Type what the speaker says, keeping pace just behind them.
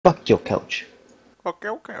Fuck your couch. Okay,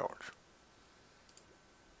 okay.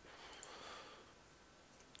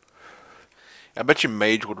 I bet you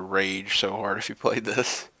Mage would rage so hard if you played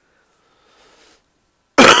this.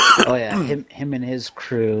 Oh yeah, him and his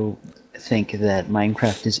crew think that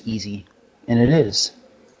Minecraft is easy, and it is.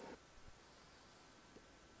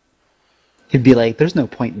 He'd be like, "There's no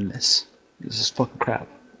point in this. This is fucking crap.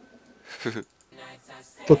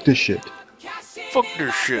 Fuck this shit." Fuck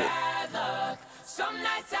this shit.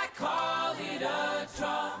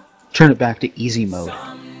 Turn it back to easy mode.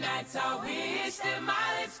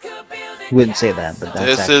 Wouldn't say that, but that's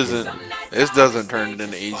This actually isn't. This doesn't turn it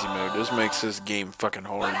into easy mode. This makes this game fucking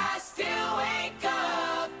hard.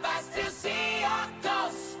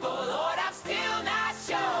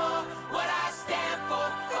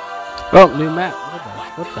 Oh, new map.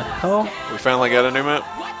 What the hell? We finally got a new map.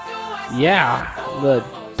 Yeah, the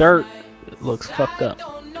dirt looks fucked up.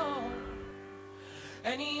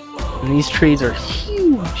 And these trees are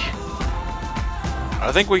huge.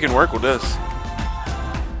 I think we can work with this.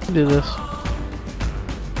 Do this.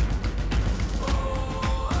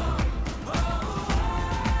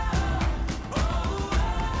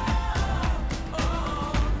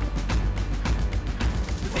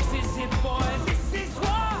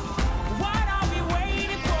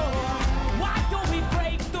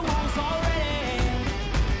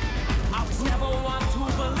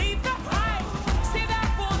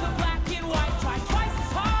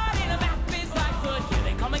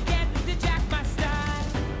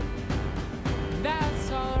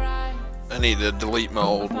 I need to delete my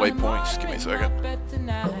old waypoints. Give me a second.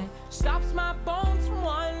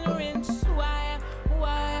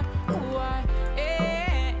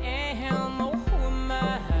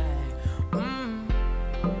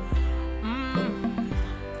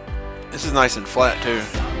 This is nice and flat too.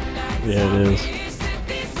 Yeah, it is.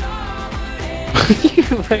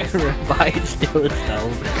 You better revive steal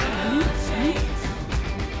itself.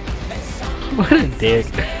 What a dick.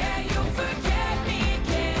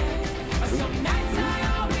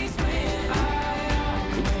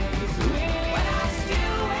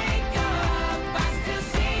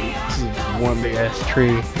 One big ass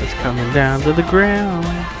tree that's coming down to the ground.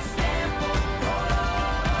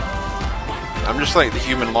 I'm just like the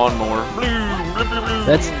human lawnmower.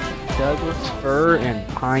 That's Douglas fir and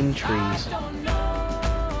pine trees.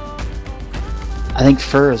 I think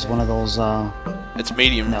fir is one of those. It's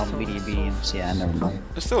medium. No, mediums. Yeah, never mind.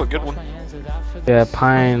 It's still a good one. Yeah,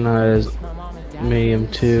 pine is medium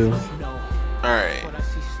too. Alright.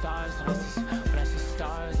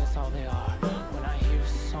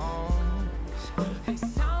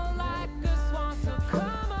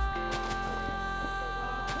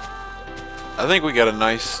 I think we got a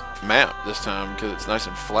nice map this time because it's nice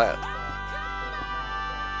and flat.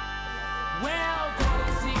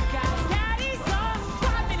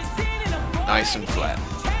 Nice and flat.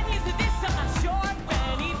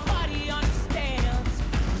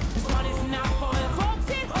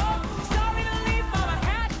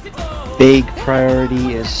 Big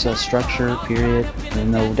priority is structure. Period. There's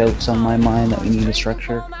no doubts on my mind that we need a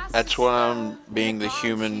structure. That's why I'm being the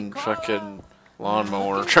human fucking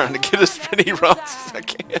lawnmower, trying to get as many rocks as I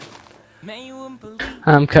can.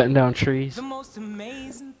 I'm cutting down trees.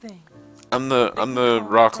 I'm the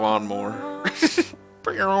rock lawnmower.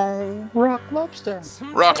 Rock lobster.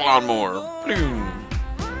 Rock lawnmower. Bloom.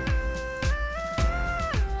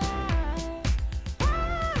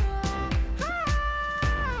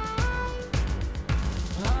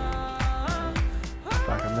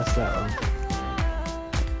 Fuck, I missed that one.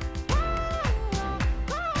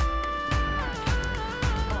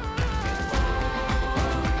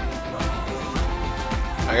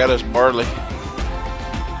 I got us barley.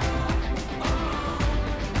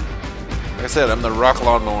 Like I said, I'm the rock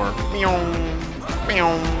lawnmower. Meow,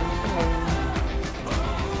 meow, meow.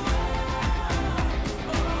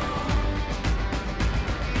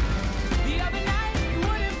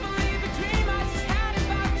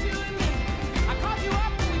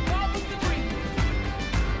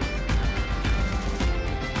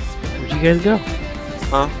 Where'd you guys go?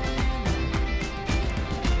 Huh?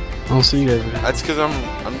 I don't see you guys. That's because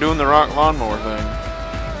I'm doing the rock lawnmower thing.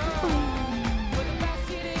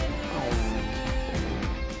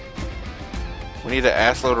 We need an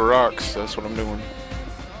ass load of rocks. That's what I'm doing.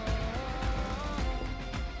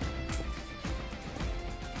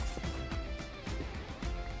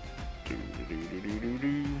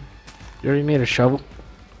 You already made a shovel?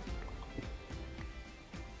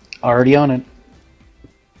 Already on it.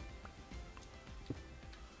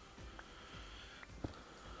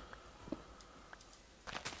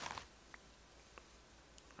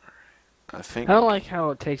 I think think. I don't like how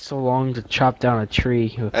it takes so long to chop down a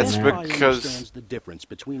tree with That's an bec- axe. because- the difference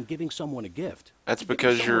between giving someone a gift. That's and giving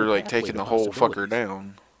because you're someone like halfway taking the the whole fucker possibilities.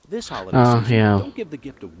 down. This holiday Oh, season, yeah. don't give the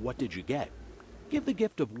gift of what did you get. Give the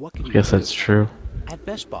gift of what can you Guess do. that's true. At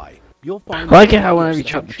Best Buy, you'll find I like it how gifts whenever you that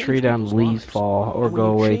chop can the change tree down, people's leaves lives. fall or And when go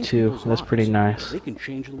you away change too. people's That's pretty lives, nice. They can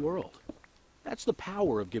change the world. That's the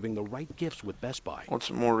power of giving the right gifts with Best Buy.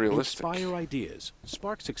 What's more realistic? Inspire ideas,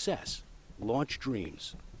 spark success, launch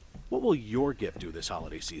dreams. What will your gift do this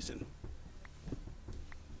holiday season?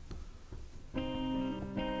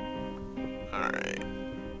 Alright.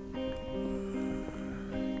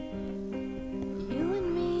 You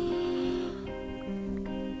and me,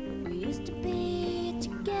 we used to be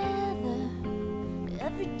together,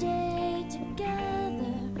 every day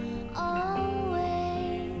together,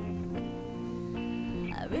 always.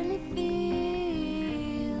 I really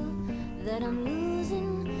feel that I'm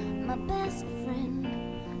losing my best friend.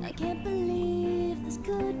 I can't believe this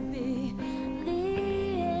could be the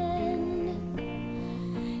end.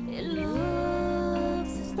 It looks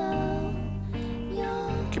as though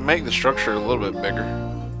you're Can make the structure a little bit bigger.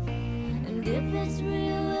 and if it's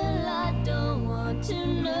real, well, I don't want to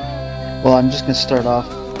know. Well, I'm just gonna start off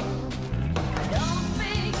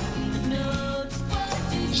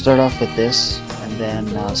with this, and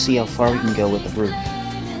then see how far we can go with the roof.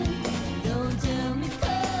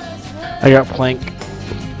 I got plank.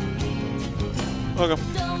 Okay.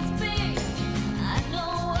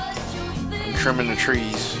 I'm trimming the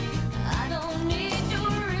trees.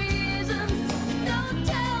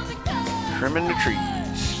 Trimming the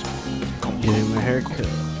trees. Give him a haircut.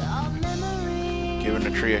 Giving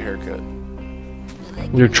the tree a haircut.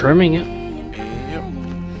 You're trimming it. Yep.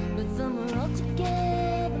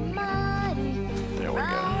 There we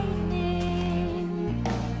go.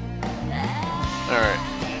 Alright.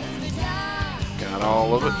 Got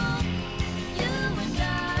all of it.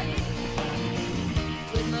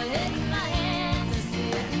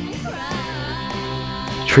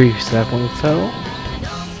 Tree sapling fell.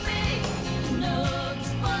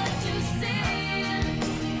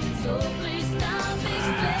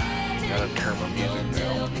 Gotta turn my music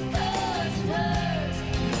down.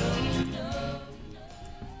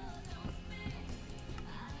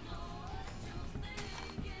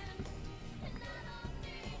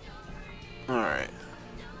 Alright.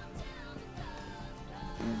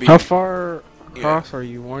 How far Yeah. across are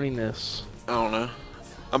you wanting this? I don't know.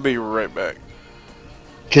 I'll be right back.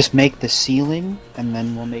 Just make the ceiling, and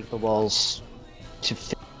then we'll make the walls to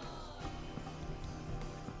fit.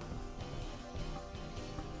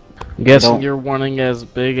 I'm guessing Don't- you're wanting as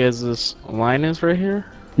big as this line is right here?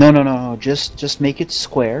 No. Just make it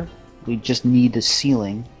square. We just need the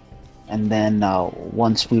ceiling, and then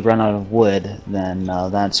once we run out of wood, then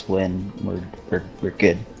that's when we're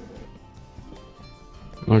good.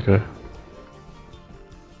 Okay.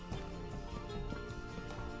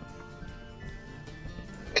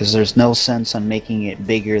 Because there's no sense on making it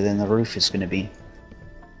bigger than the roof is going to be.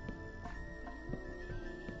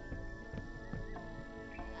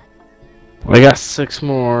 I got 6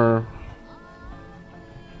 more.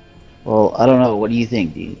 Well, I don't know. What do you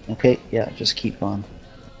think, dude? Okay, yeah, just keep on.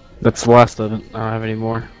 That's the last of it. I don't have any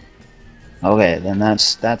more. Okay, then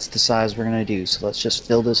that's the size we're gonna do. So let's just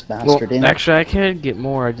fill this bastard in. Actually, I can get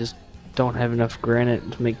more. I just don't have enough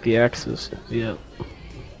granite to make the axes. Yep.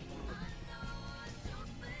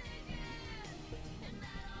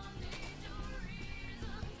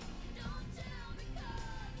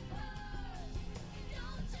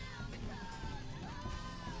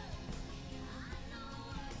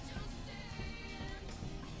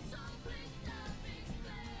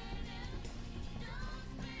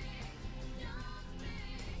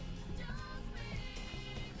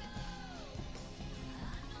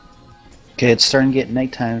 Okay, it's starting to get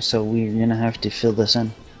nighttime, so we're gonna have to fill this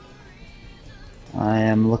in. I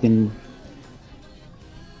am looking.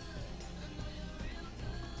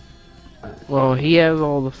 Well, he has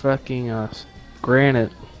all the fucking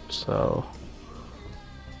granite, so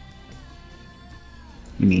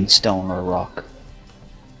You mean stone or rock?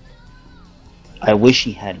 I wish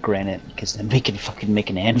he had granite, because then we can fucking make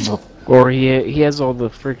an anvil. or he has all the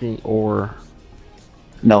freaking ore.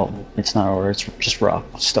 No, it's not ore, it's just rock,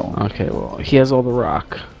 stone. Okay, well, he has all the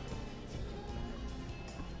rock.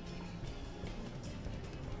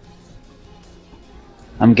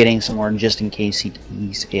 I'm getting some more just in case he's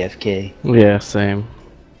AFK. Yeah, same.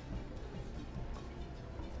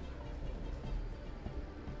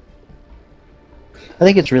 I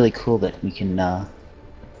think it's really cool that we can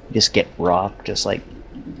just get rock, just like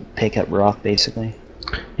pick up rock basically.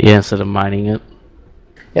 Yeah, instead of mining it.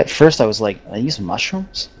 At first I was like, are these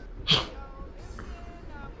mushrooms?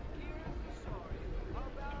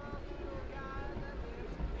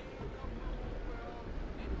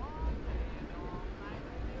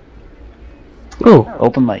 Ooh,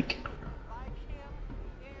 Open mic.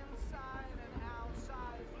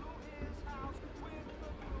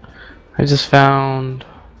 I just found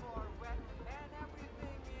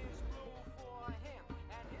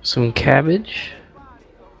some cabbage.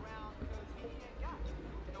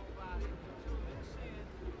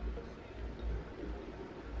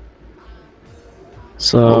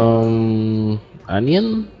 Some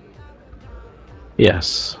onion?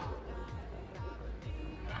 Yes.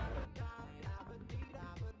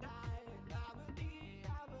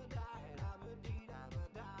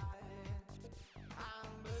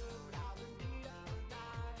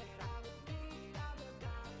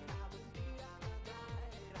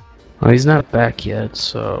 Well, he's not back yet,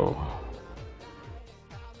 so...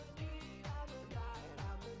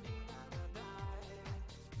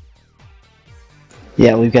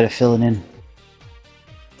 Yeah, we've got to fill it in.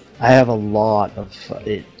 I have a lot of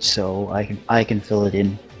it, so I can fill it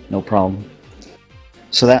in, no problem.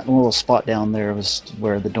 So that little spot down there was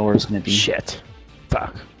where the door is going to be. Shit.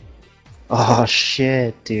 Fuck. Oh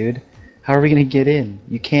shit, dude. How are we going to get in?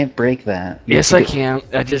 You can't break that. You Yes, have I to can.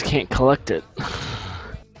 I just can't collect it.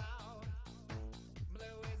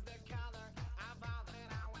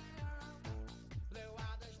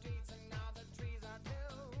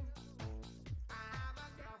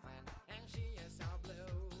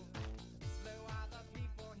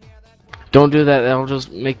 Don't do that, that'll just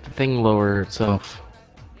make the thing lower itself.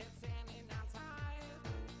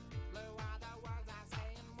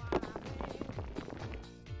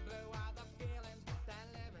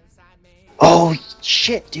 Oh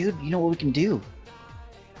shit, dude. You know what we can do?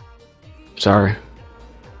 Sorry.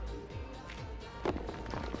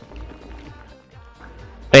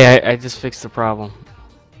 Hey, I just fixed the problem.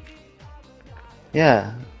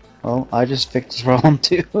 Yeah. Well, I just fixed the problem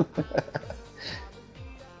too.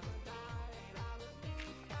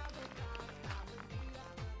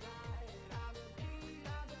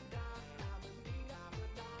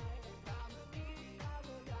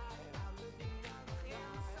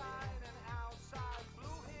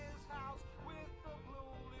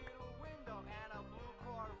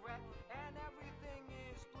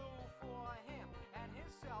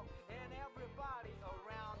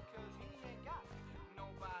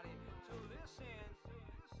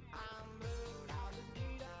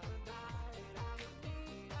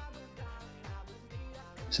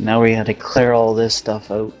 So now we had to clear all this stuff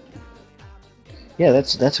out. Yeah,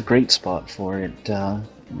 that's a great spot for it.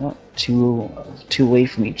 Two away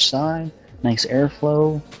from each side. Nice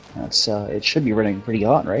airflow. That's it should be running pretty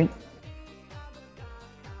hot, right?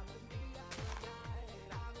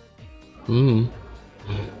 Hmm.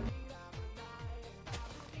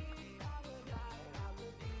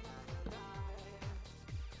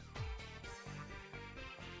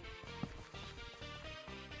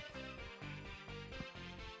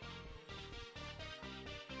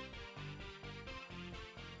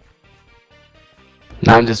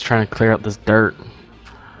 Now I'm just trying to clear out this dirt.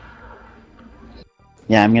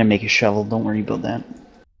 Yeah, I'm gonna make a shovel. Don't worry about that.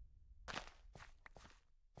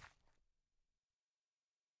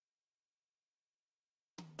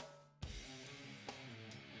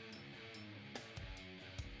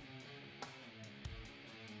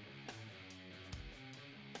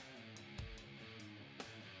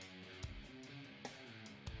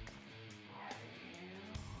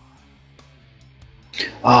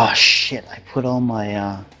 Oh shit! I put all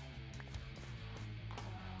my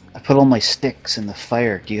sticks in the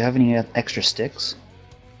fire. Do you have any extra sticks?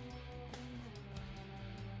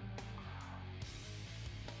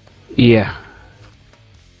 Yeah.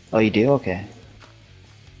 Oh, you do? Okay.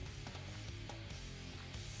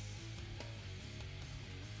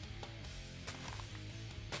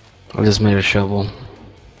 I just made a shovel.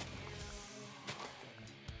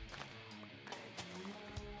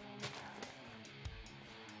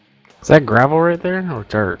 Is that gravel right there? Or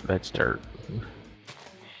dirt? That's dirt.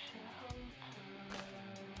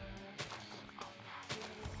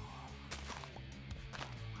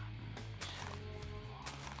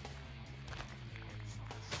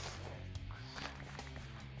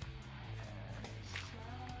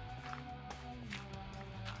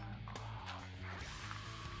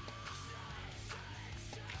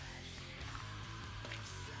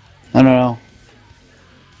 No.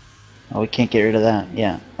 Oh, we can't get rid of that.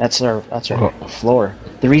 Yeah, that's our floor.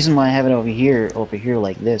 The reason why I have it over here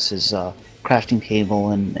like this is crafting table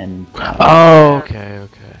and Oh, okay.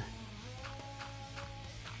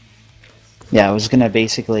 yeah, I was gonna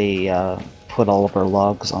basically put all of our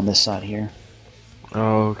logs on this side here.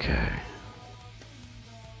 Okay.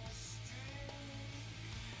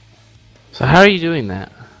 So how are you doing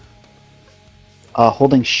that?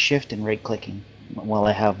 Holding shift and right clicking. while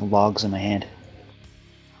I have logs in my hand.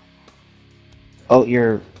 Oh,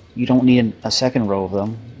 you don't need a second row of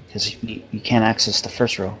them because you can't access the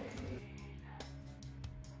first row.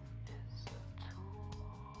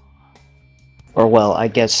 Or well, I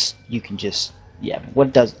guess you can just yeah.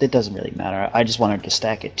 It doesn't really matter. I just wanted to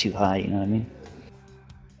stack it too high. You know what I mean?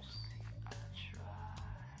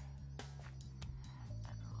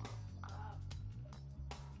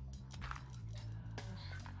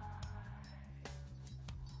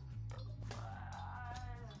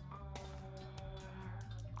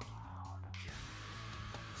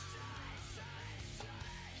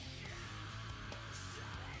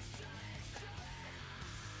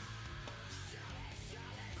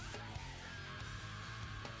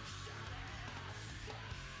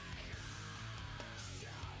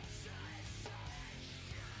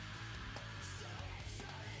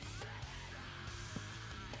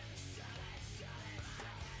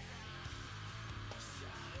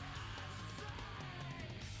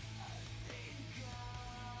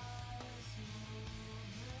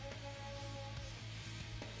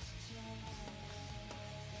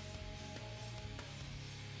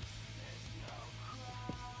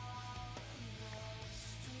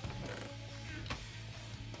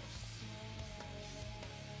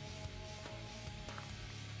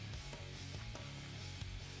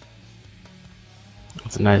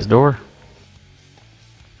 It's a nice door.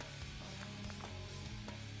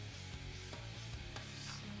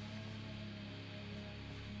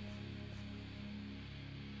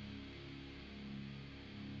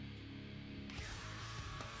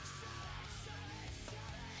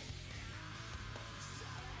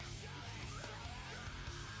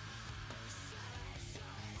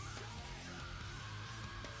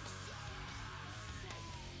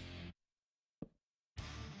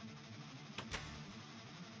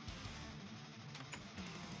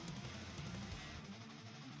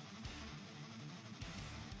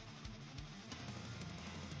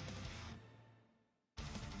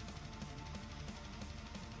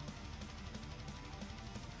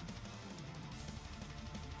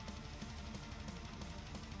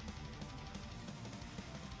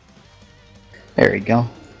 There we go.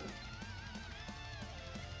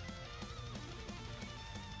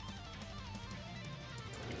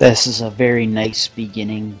 This is a very nice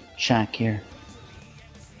beginning shack here.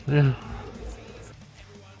 Yeah.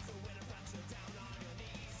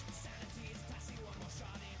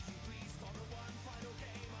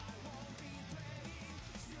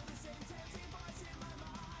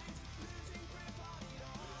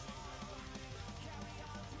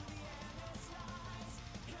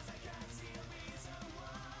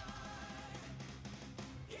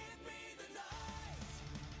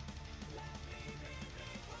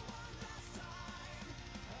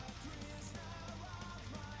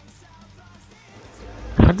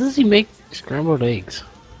 How does he make scrambled eggs?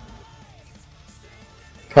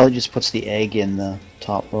 Probably just puts the egg in the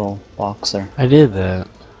top little box there. I did that.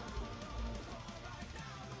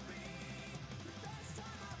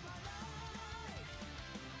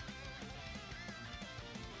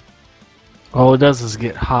 All it does is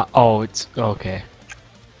get hot. Oh, it's okay.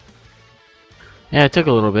 Yeah, it took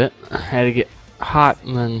a little bit. I had to get hot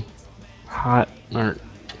and then hot or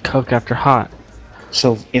cook after hot.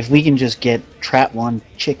 So if we can just get trap one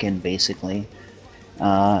chicken, basically,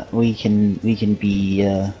 we can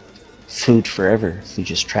be food forever if we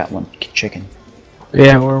just trap one chicken.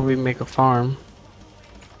 Yeah, or we make a farm.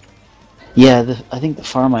 Yeah, I think the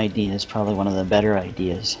farm idea is probably one of the better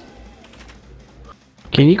ideas.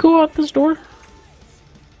 Can you go out this door?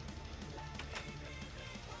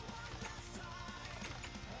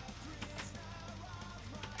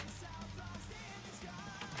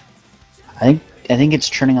 I think it's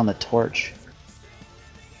turning on the torch.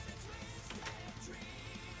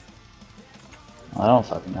 I don't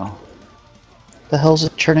fucking know. What the hell's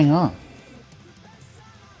it turning on?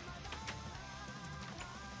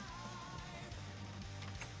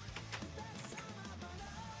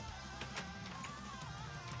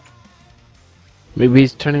 Maybe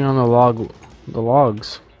he's turning on the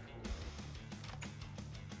logs.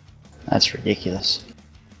 That's ridiculous.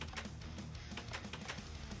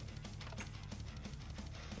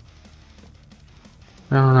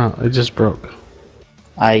 I don't know. It just broke.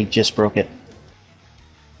 I just broke it.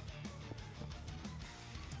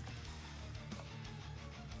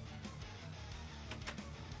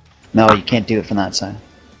 No, you can't do it from that side.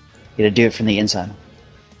 You gotta do it from the inside.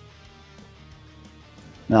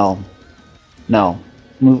 No. No.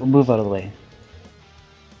 Move out of the way.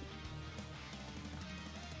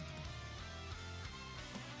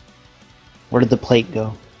 Where did the plate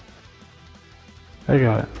go? I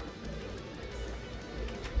got it.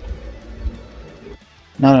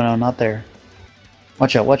 No, no, no, not there.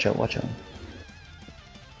 Watch out, watch out, watch out.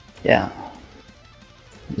 Yeah.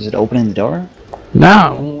 Is it opening the door?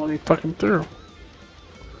 No, it won't let me fucking through.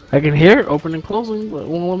 I can hear it opening and closing, but it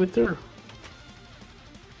won't let me through.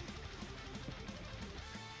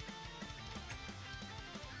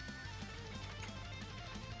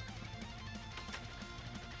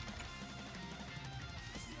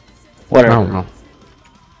 Whatever. I don't know.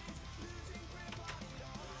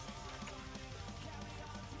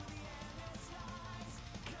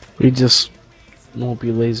 We just won't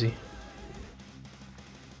be lazy.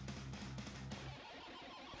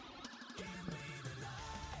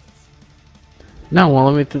 No, it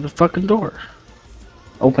won't let me through the fucking door.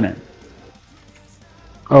 Open it.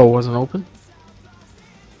 Oh, it wasn't open?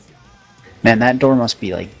 Man, that door must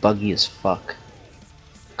be like buggy as fuck.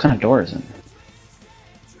 What kind of door is it?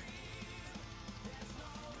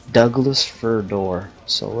 Douglas fir door.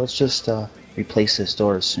 So let's just replace this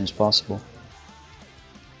door as soon as possible.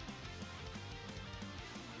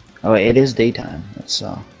 Oh, it is daytime. Let's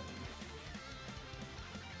I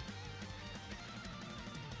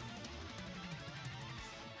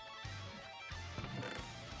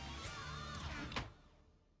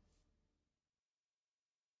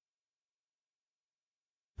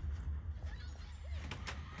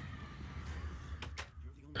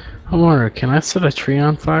wonder, can I set a tree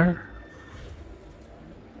on fire?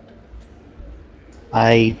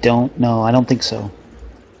 I don't know. I don't think so.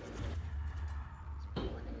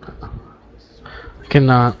 I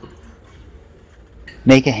cannot.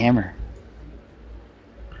 Make a hammer.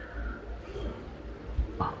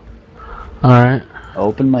 Alright.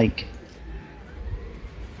 Open mic.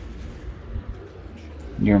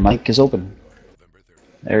 Your mic is open.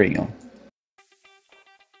 There you go.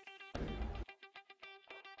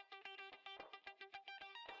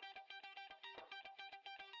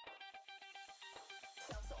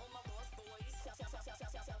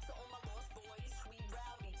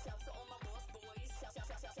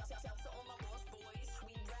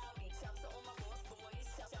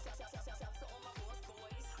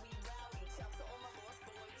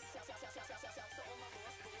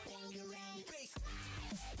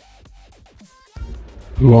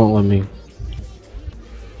 You won't let me.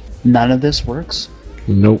 None of this works?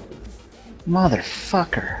 Nope.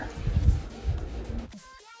 Motherfucker.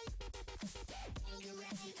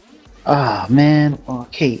 Ah, man.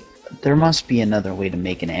 Okay, there must be another way to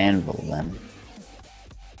make an anvil then.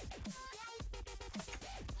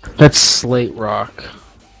 That's slate rock.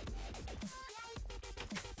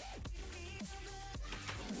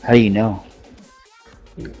 How do you know?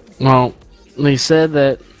 Well, they said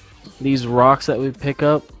that these rocks that we pick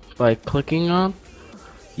up by clicking on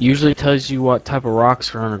usually tells you what type of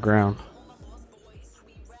rocks are underground.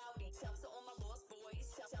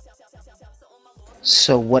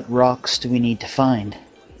 So what rocks do we need to find?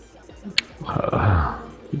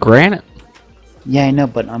 Granite. Yeah, I know,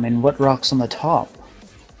 but I mean, what rocks on the top?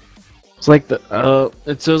 It's like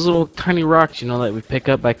it's those little tiny rocks, you know, that we pick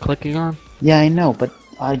up by clicking on. Yeah, I know, but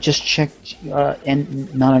I just checked,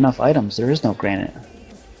 and not enough items. There is no granite.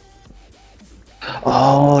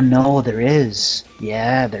 Oh, no, there is.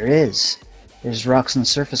 Yeah, there is. There's rocks on the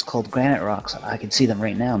surface called granite rocks. I can see them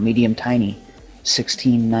right now. Medium tiny.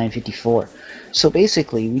 16954. So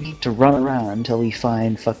basically, we need to run around until we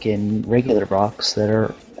find fucking regular rocks that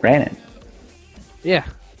are granite. Yeah,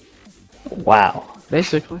 Wow.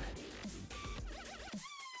 basically.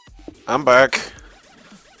 I'm back.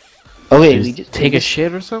 Okay, Just we just take a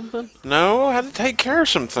shit or something? No, I had to take care of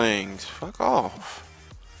some things. Fuck off.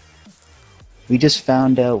 We just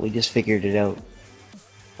found out. We just figured it out.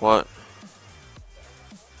 What?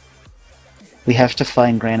 We have to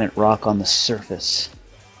find granite rock on the surface.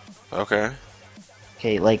 Okay.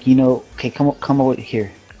 Okay, like you know. Okay, come over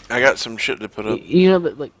here. I got some shit to put up. You know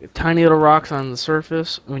that like tiny little rocks on the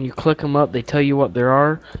surface. When you click them up, they tell you what there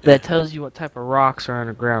are. That tells you what type of rocks are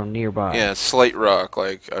underground nearby. Yeah, slate rock.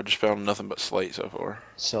 Like, I just found nothing but slate so far.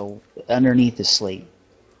 So underneath is slate.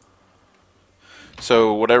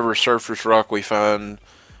 So, whatever surface rock we find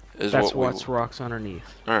is That's what what's rocks underneath.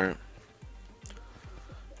 Alright.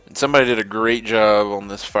 And somebody did a great job on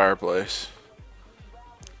this fireplace.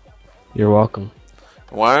 You're welcome.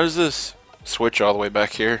 Why is this switch all the way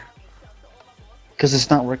back here? Because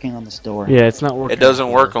it's not working on this door. Yeah, it's not working. It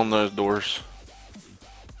doesn't work on those doors.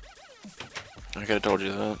 I could have told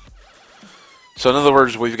you that. So in other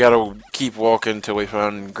words, we've got to keep walking until we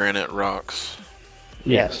find granite rocks.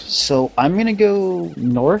 Yes. So I'm gonna go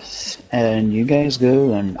north, and you guys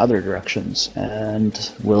go in other directions,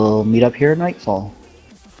 and we'll meet up here at nightfall.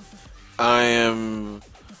 I am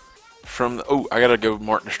from the... Oh, I gotta go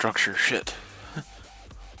mark the structure. Shit.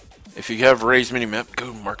 If you have raised mini-map,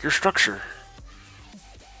 go mark your structure.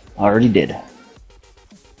 Already did.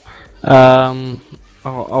 I'll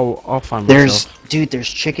find myself. Dude, there's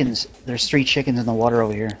chickens. There's 3 chickens in the water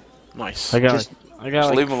over here. Nice. I got Just- like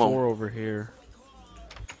leave 'em alone. 4 over here.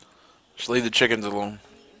 Just leave the chickens alone.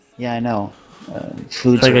 Yeah, I know.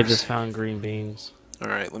 Food It's like I source. just found green beans.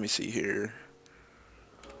 Alright, let me see here.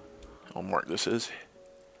 I'll mark this as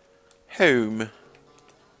home.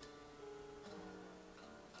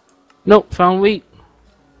 Nope, found wheat.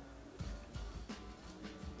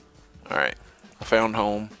 Alright, I found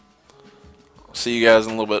home. I'll see you guys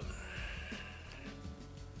in a little bit.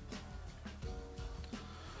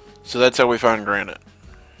 So that's how we find granite.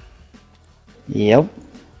 Yep.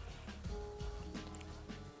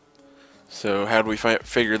 So how do we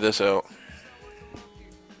figure this out?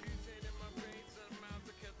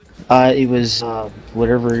 It was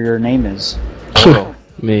whatever your name is. Oh.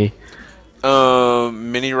 Me.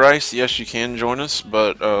 Mini Rice, yes you can join us,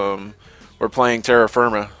 but we're playing Terra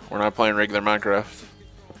Firma. We're not playing regular Minecraft.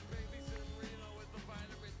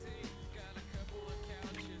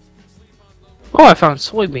 Oh, I found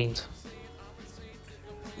soybeans.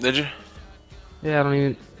 Did you? Yeah, I don't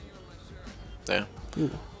even. Yeah. Ooh.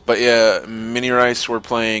 But yeah, Mini Rice, we're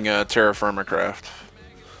playing Terra Firma Craft.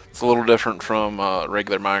 It's a little different from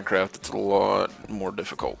regular Minecraft. It's a lot more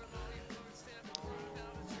difficult.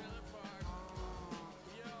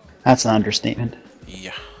 That's an understatement.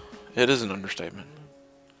 Yeah, it is an understatement.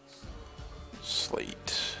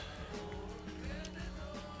 Slate.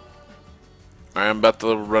 Alright, I'm about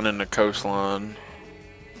to run into coastline.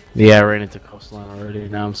 Yeah, I ran into coastline already.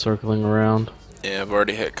 Now I'm circling around. Yeah, I've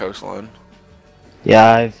already hit coastline.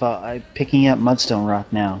 Yeah, I'm picking up mudstone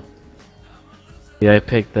rock now. Yeah, I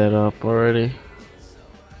picked that up already.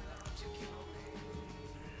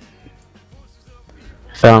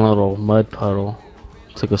 Found a little mud puddle.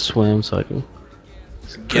 Took a swim so I can.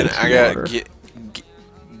 I got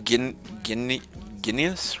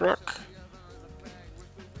Guineas rock.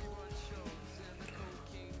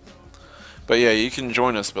 But yeah, you can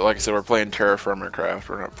join us. But like I said, we're playing Terra Firma Craft.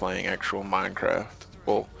 We're not playing actual Minecraft.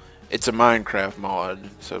 Well, it's a Minecraft mod,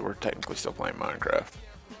 so we're technically still playing Minecraft.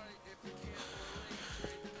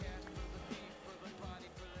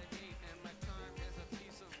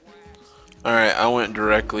 Alright, I went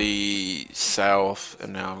directly south,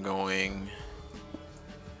 and now I'm going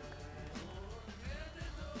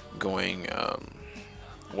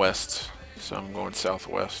west. So I'm going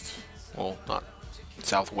southwest. Well, not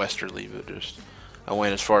southwesterly, but just I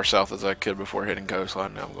went as far south as I could before hitting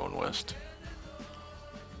coastline. Now I'm going west.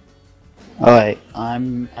 Alright,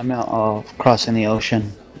 I'm out crossing the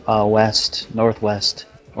ocean, northwest,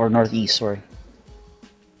 or northeast, sorry.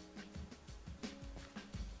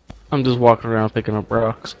 I'm just walking around picking up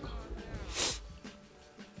rocks.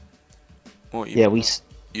 Well, Yeah,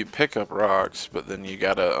 you pick up rocks, but then you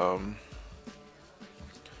gotta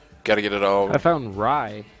get it all. I found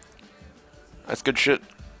rye. That's good shit.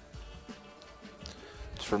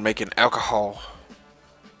 It's for making alcohol.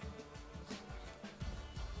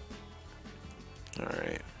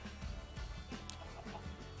 Alright.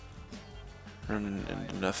 Running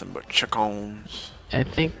into nothing but chickens. I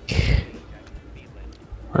think.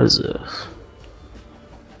 What is this?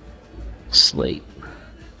 Slate.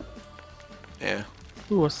 Yeah.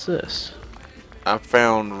 Ooh, what's this? I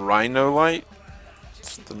found rhinolite.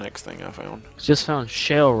 That's the next thing I found. Just found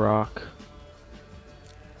shale rock.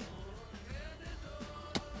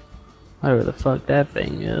 Whatever the fuck that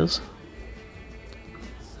thing is.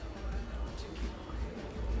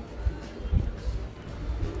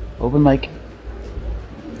 open mic.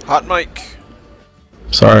 Hot mic.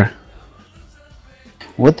 Sorry.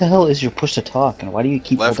 What the hell is your push to talk, and why do you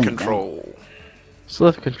keep Left holding control. It's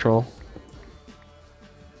left control.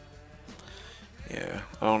 Yeah,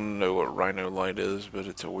 I don't know what rhinolite is, but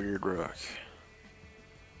it's a weird rock.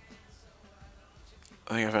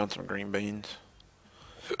 I think I found some green beans.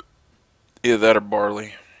 Either that or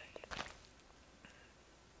barley.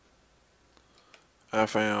 I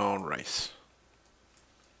found rice.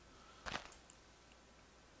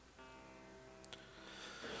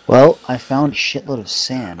 Well, I found a shitload of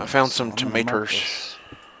sand. I found so some I'm gonna mark tomatoes. this.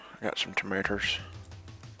 I got some tomatoes.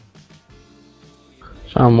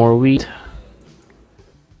 Found more wheat.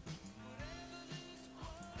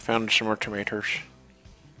 Found some more tomatoes.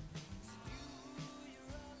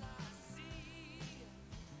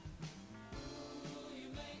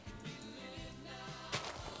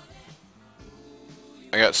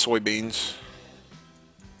 I got soybeans.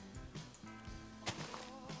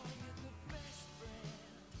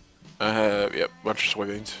 I have, yep, a bunch of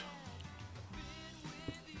soybeans.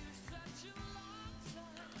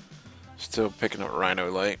 Still picking up rhino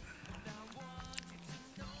light.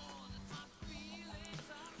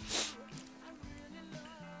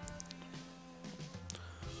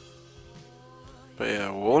 But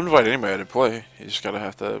yeah, we'll invite anybody to play. You just gotta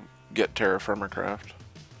have to get Terra Firma craft.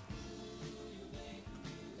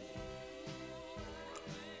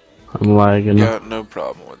 I'm lagging. Got no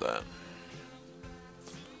problem with that.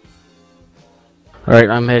 Alright,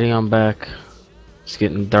 I'm heading on back. It's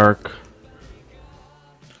getting dark.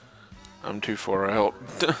 I'm too far out.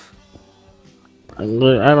 I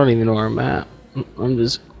don't even know where I'm at. I'm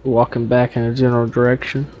just walking back in a general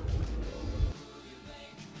direction.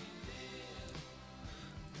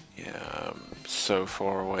 Yeah, I'm so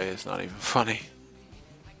far away, it's not even funny.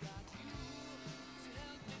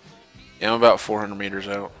 Yeah, I'm about 400 meters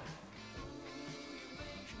out.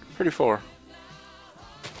 Pretty far.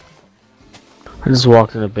 I just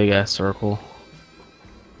walked in a big ass circle.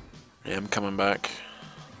 Yeah, I'm coming back.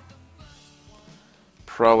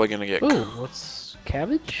 Probably gonna get. Ooh, what's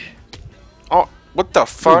cabbage? Oh, what the Oh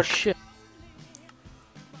fuck? shit!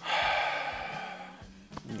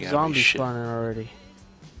 You gotta be Zombie shit. spawning already.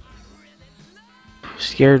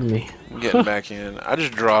 Scared me. I'm getting back in. I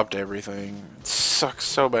just dropped everything. It sucks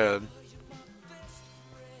so bad.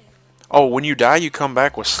 Oh, when you die, you come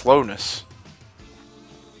back with slowness.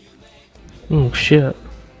 Oh shit!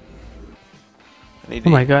 I need Oh to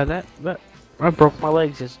my god, that I broke my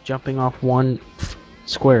legs just jumping off one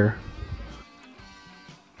square.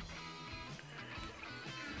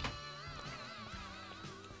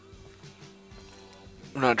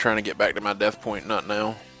 I'm not trying to get back to my death point, not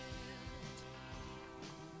now.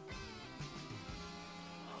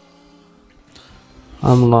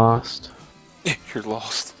 I'm lost. You're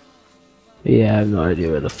lost. Yeah, I have no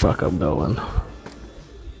idea where the fuck I'm going.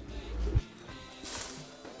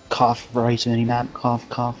 Cough, right mini map, cough,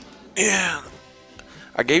 cough. Yeah.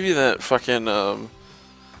 I gave you that fucking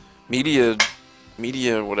media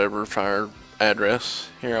whatever fire address.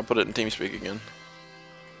 Here, I'll put it in TeamSpeak again.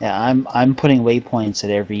 Yeah, I'm putting waypoints at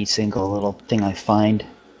every single little thing I find.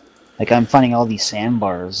 Like I'm finding all these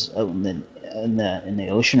sandbars out in the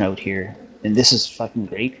ocean out here, and this is fucking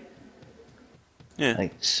great. Yeah.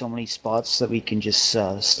 Like so many spots that we can just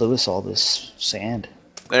sluice all this sand.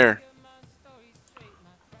 There.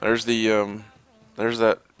 There's the there's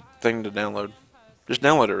that thing to download. Just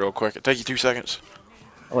download it real quick. It'll take you 2 seconds.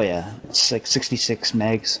 Oh yeah, it's like 66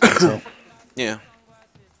 megs. That's it. Yeah.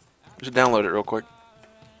 Just download it real quick.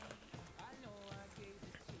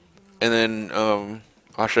 And then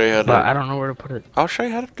I'll show you how to. But I don't know where to put it. I'll show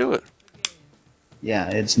you how to do it. Yeah,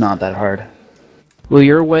 it's not that hard. Will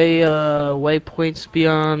your waypoints be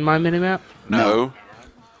on my minimap? No.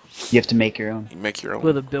 You have to make your own. You make your own.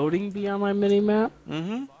 Will the building be on my minimap?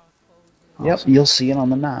 Mm-hmm. Yep, you'll see it on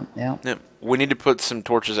the map. Yeah. Yep. We need to put some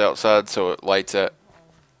torches outside so it lights up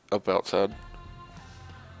outside.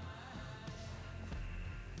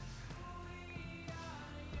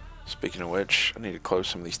 Speaking of which, I need to close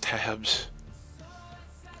some of these tabs.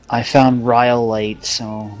 I found rhyolite,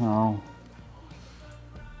 so well,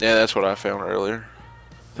 Yeah, that's what I found earlier.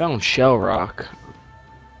 Found shell rock.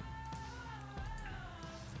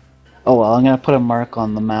 oh well. I'm gonna put a mark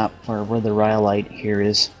on the map for where the rhyolite here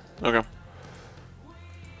is. Okay.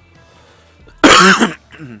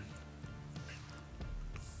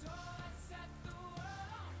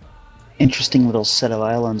 Interesting little set of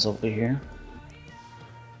islands over here.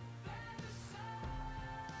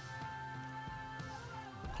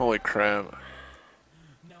 Holy crap.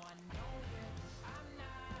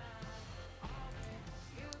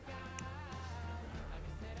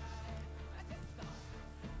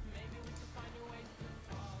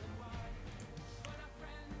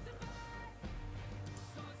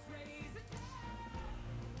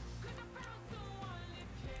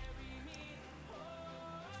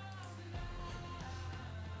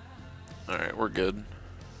 Alright, we're good.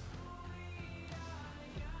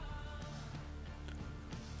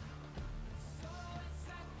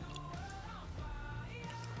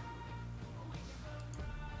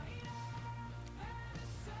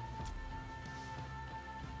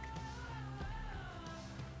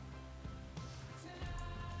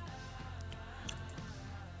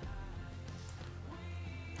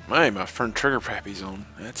 My friend Trigger Pappy's on.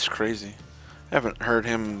 That's crazy. I haven't heard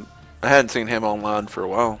him. I hadn't seen him online for a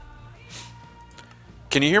while.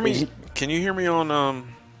 Can you hear me? Can you hear me on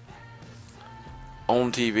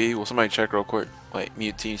TV? Will somebody check real quick? Like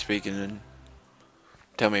mute TeamSpeak and then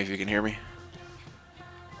tell me if you can hear me.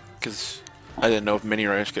 Cause I didn't know if Mini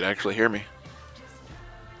Rice could actually hear me.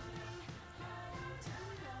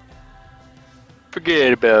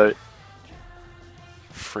 Forget about it.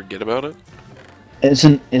 Forget about it.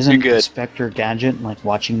 Isn't good. Inspector Gadget like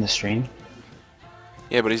watching the stream?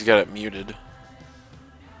 Yeah, but he's got it muted.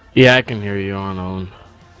 Yeah, I can hear you on Owen.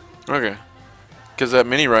 Okay. Because that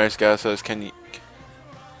mini rice guy says, can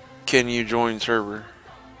you join server?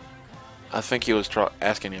 I think he was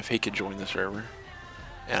asking if he could join the server.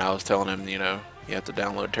 And I was telling him, you know, you have to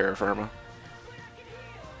download Terra Firma.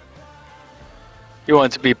 You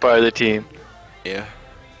want to be part of the team. Yeah.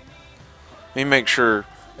 Let me make sure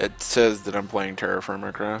it says that I'm playing Terra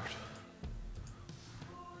Firma Craft.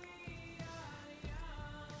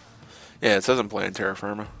 Yeah, it says I'm playing Terra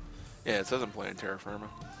Firma. Yeah, it says I'm playing Terra Firma.